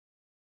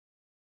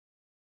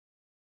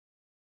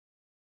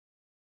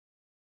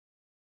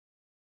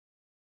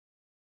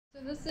So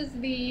this is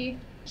the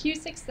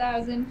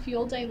Q6000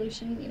 fuel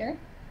dilution meter.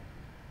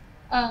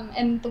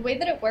 And the way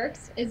that it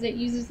works is it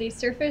uses a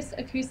surface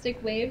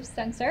acoustic wave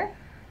sensor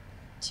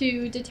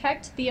to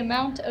detect the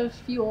amount of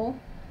fuel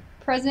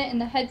present in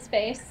the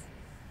headspace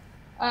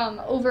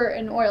over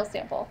an oil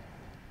sample.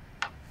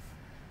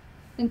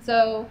 And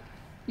so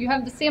you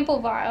have the sample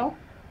vial,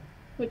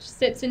 which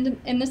sits in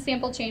the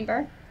sample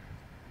chamber,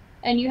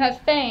 and you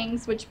have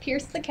fangs which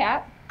pierce the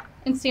cap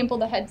and sample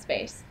the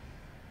headspace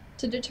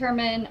to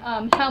determine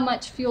how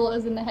much fuel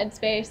is in the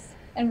headspace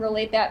and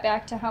relate that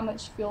back to how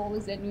much fuel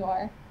was in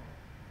your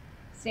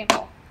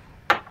sample.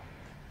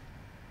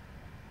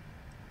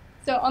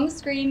 So on the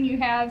screen you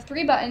have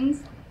 3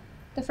 buttons.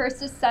 The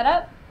first is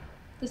setup,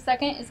 the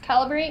second is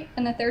calibrate,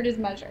 and the third is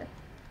measure.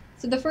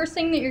 So the first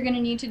thing that you're going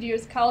to need to do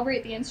is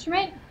calibrate the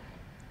instrument,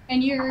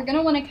 and you're going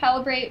to want to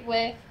calibrate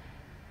with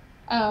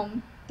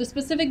the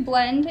specific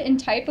blend and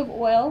type of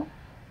oil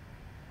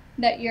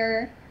that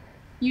you're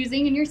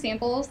using in your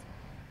samples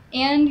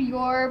and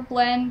your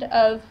blend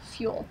of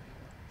fuel.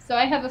 So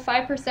I have a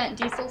 5%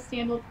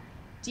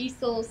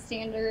 diesel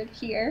standard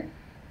here,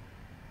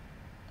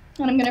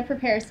 and I'm going to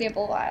prepare a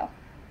sample vial.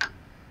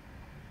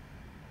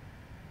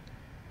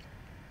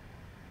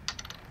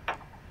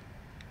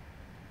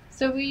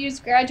 So we use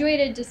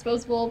graduated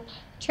disposable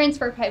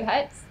transfer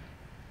pipettes,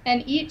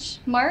 and each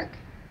mark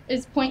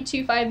is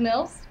 0.25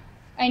 mils.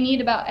 I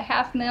need about a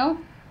half mil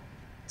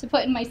to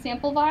put in my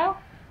sample vial.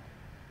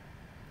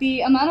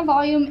 The amount of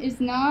volume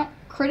is not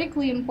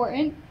critically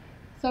important,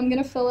 so I'm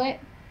going to fill it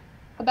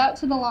about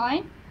to the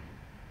line,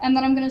 and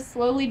then I'm going to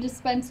slowly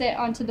dispense it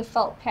onto the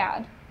felt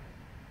pad.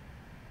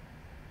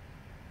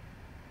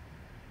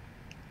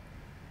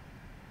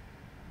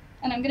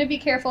 And I'm going to be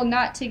careful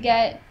not to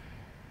get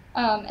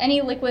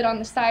any liquid on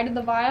the side of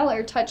the vial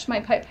or touch my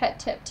pipette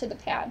tip to the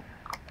pad.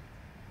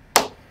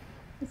 So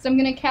I'm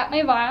going to cap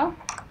my vial,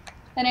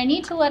 and I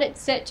need to let it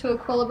sit to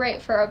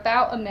equilibrate for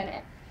about a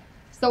minute.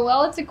 So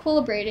while it's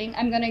equilibrating,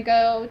 I'm going to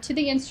go to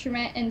the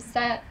instrument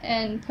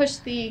and push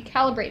the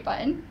calibrate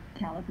button.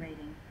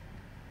 Calibrating.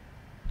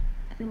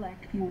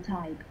 Select fuel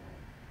type.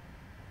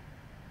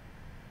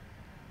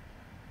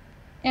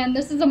 And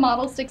this is a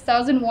model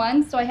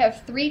 6001, so I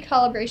have 3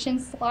 calibration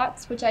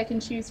slots which I can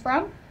choose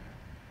from.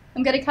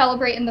 I'm going to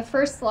calibrate in the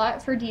first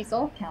slot for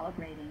diesel.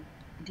 Calibrating.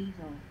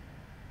 Diesel.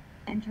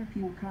 Enter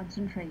fuel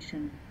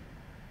concentration.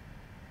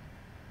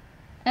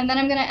 And then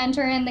I'm going to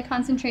enter in the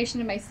concentration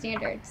of my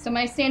standard. So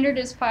my standard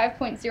is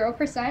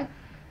 5.0%.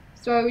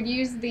 So I would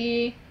use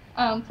the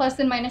plus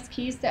and minus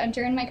keys to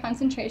enter in my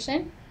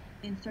concentration.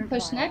 Insert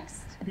Push vial.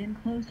 next. Then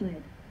close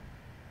lid.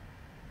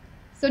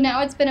 So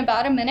now it's been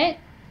about a minute,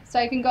 so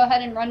I can go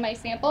ahead and run my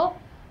sample.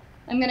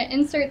 I'm going to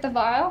insert the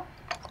vial,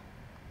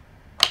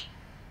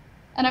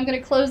 and I'm going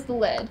to close the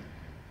lid.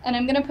 And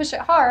I'm going to push it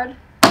hard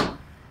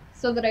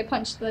so that I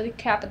punch the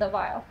cap of the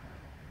vial.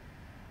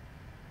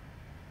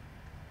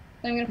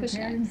 Then I'm going to push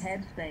Preparing next.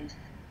 headspace.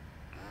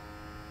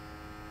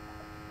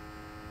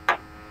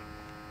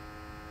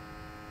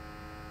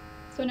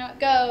 So now it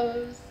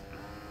goes.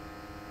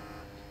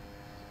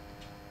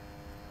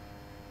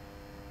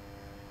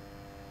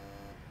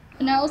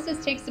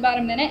 Analysis takes about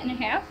a minute and a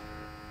half.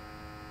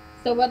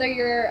 So whether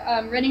you're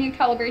running a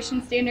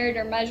calibration standard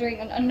or measuring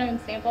an unknown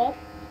sample,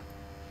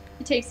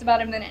 it takes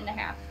about a minute and a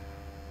half.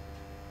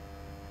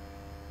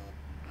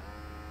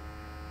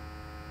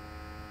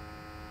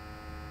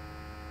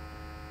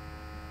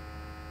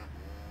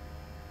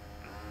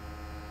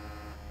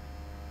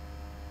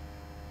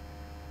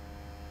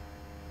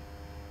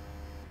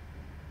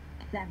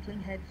 Sampling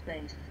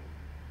headspace.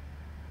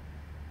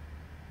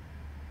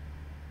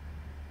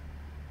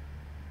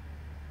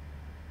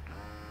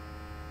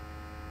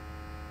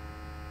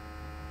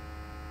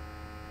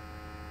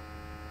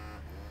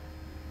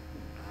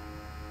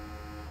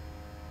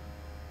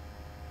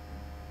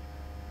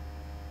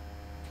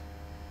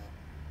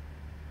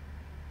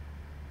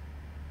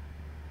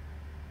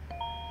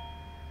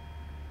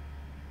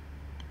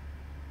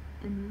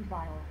 Remove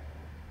vial.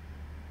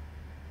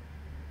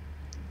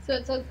 So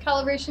it says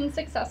calibration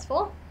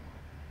successful.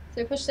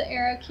 So I push the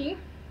arrow key,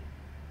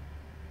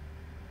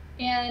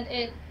 and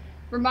it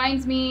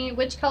reminds me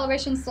which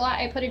calibration slot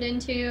I put it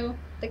into,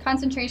 the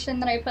concentration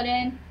that I put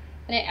in,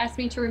 and it asks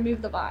me to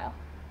remove the vial.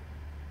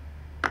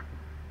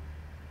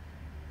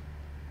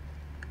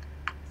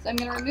 So I'm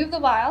going to remove the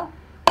vial,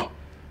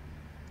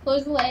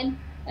 close the lid,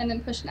 and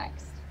then push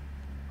next.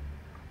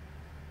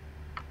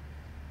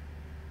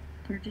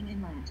 Purging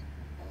inlet.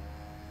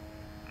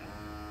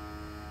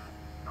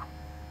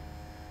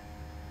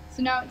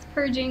 So now it's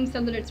purging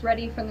so that it's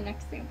ready for the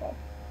next sample.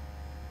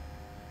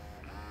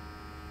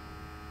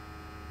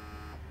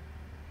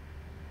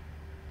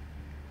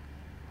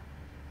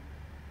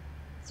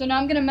 So now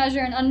I'm going to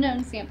measure an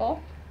unknown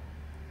sample.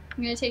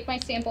 I'm going to take my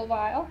sample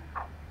vial,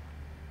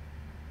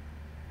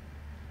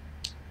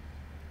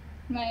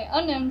 my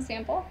unknown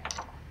sample,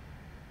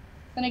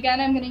 then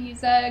again I'm going to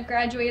use a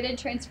graduated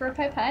transfer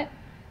pipette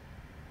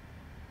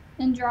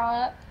and draw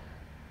up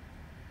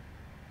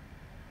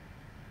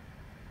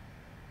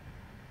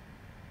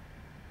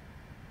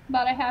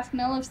about a ½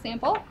 ml of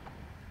sample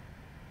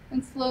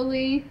and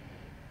slowly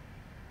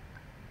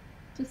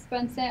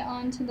dispense it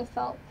onto the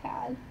felt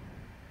pad.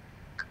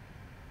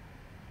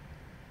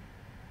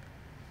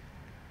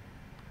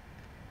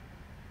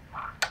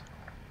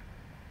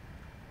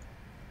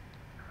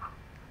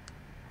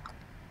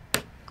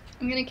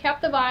 I'm going to cap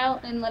the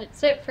vial and let it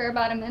sit for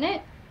about a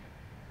minute.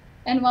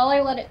 And while I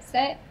let it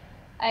sit,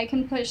 I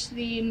can push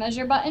the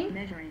measure button.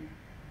 Measuring.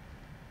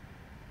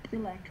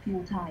 Select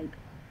fuel type.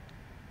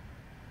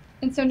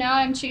 And so now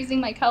I'm choosing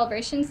my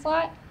calibration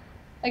slot.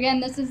 Again,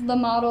 this is the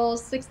model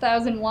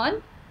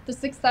 6001. The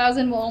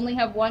 6000 will only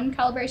have one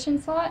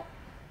calibration slot,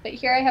 but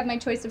here I have my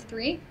choice of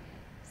 3.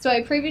 So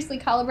I previously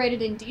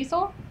calibrated in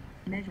diesel.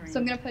 Measuring. So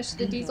I'm going to push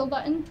the diesel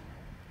button.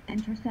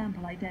 Enter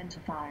sample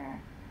identifier.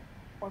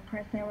 Or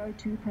press arrow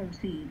to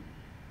proceed.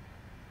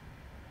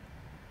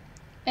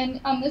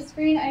 And on this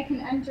screen, I can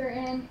enter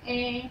in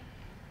a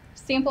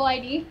sample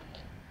ID.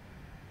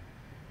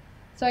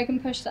 So I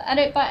can push the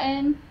edit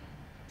button.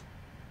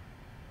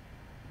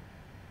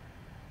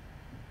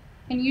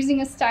 And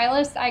using a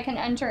stylus, I can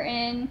enter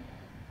in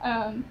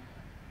a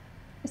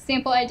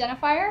sample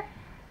identifier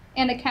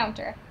and a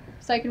counter.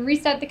 So I can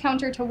reset the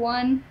counter to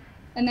 1,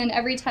 and then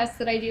every test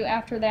that I do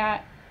after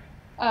that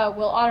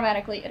will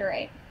automatically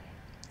iterate.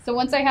 So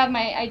once I have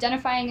my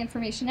identifying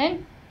information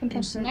in, I can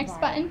push the next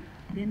button.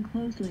 Then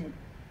close lid.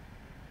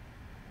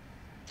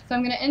 So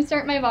I'm going to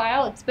insert my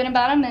vial. It's been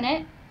about a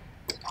minute.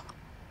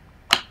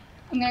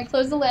 I'm going to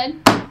close the lid,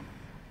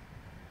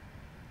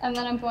 and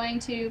then I'm going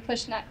to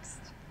push next.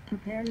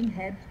 Preparing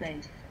head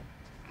space.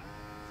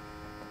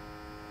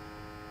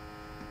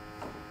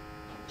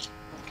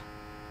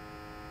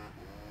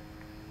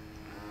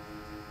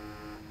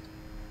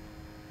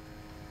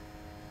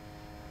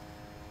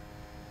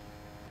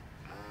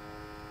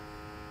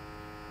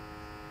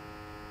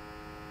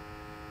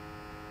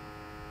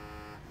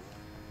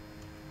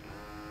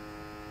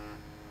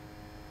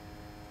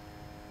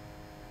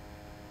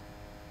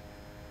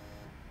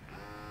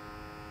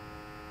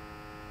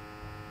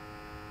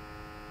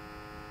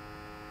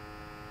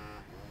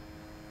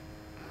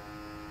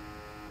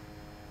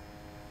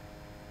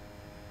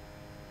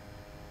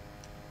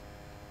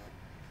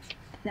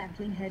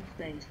 Sampling head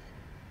space.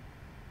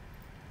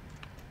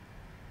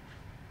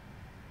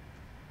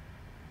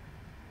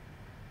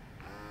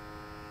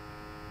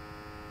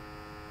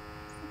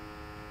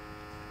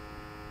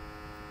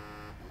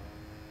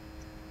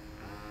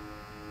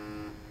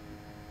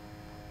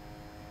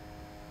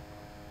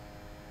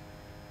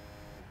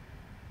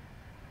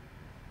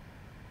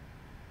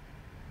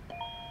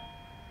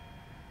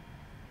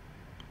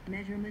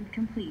 Measurement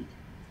complete.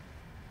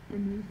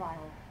 Remove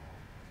vial.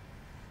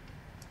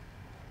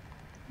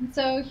 And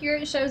so here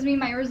it shows me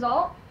my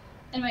result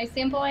and my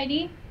sample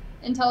ID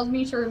and tells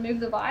me to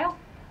remove the vial.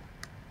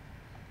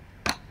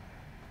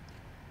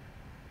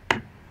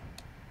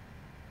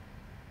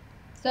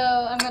 So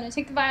I'm going to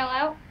take the vial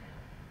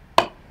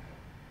out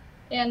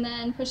and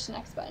then push the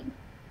next button.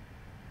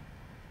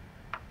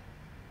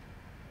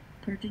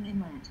 Purging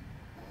inlet.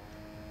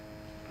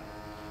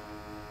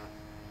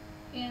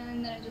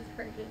 And then it just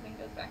purges and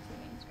goes back to the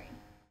main screen.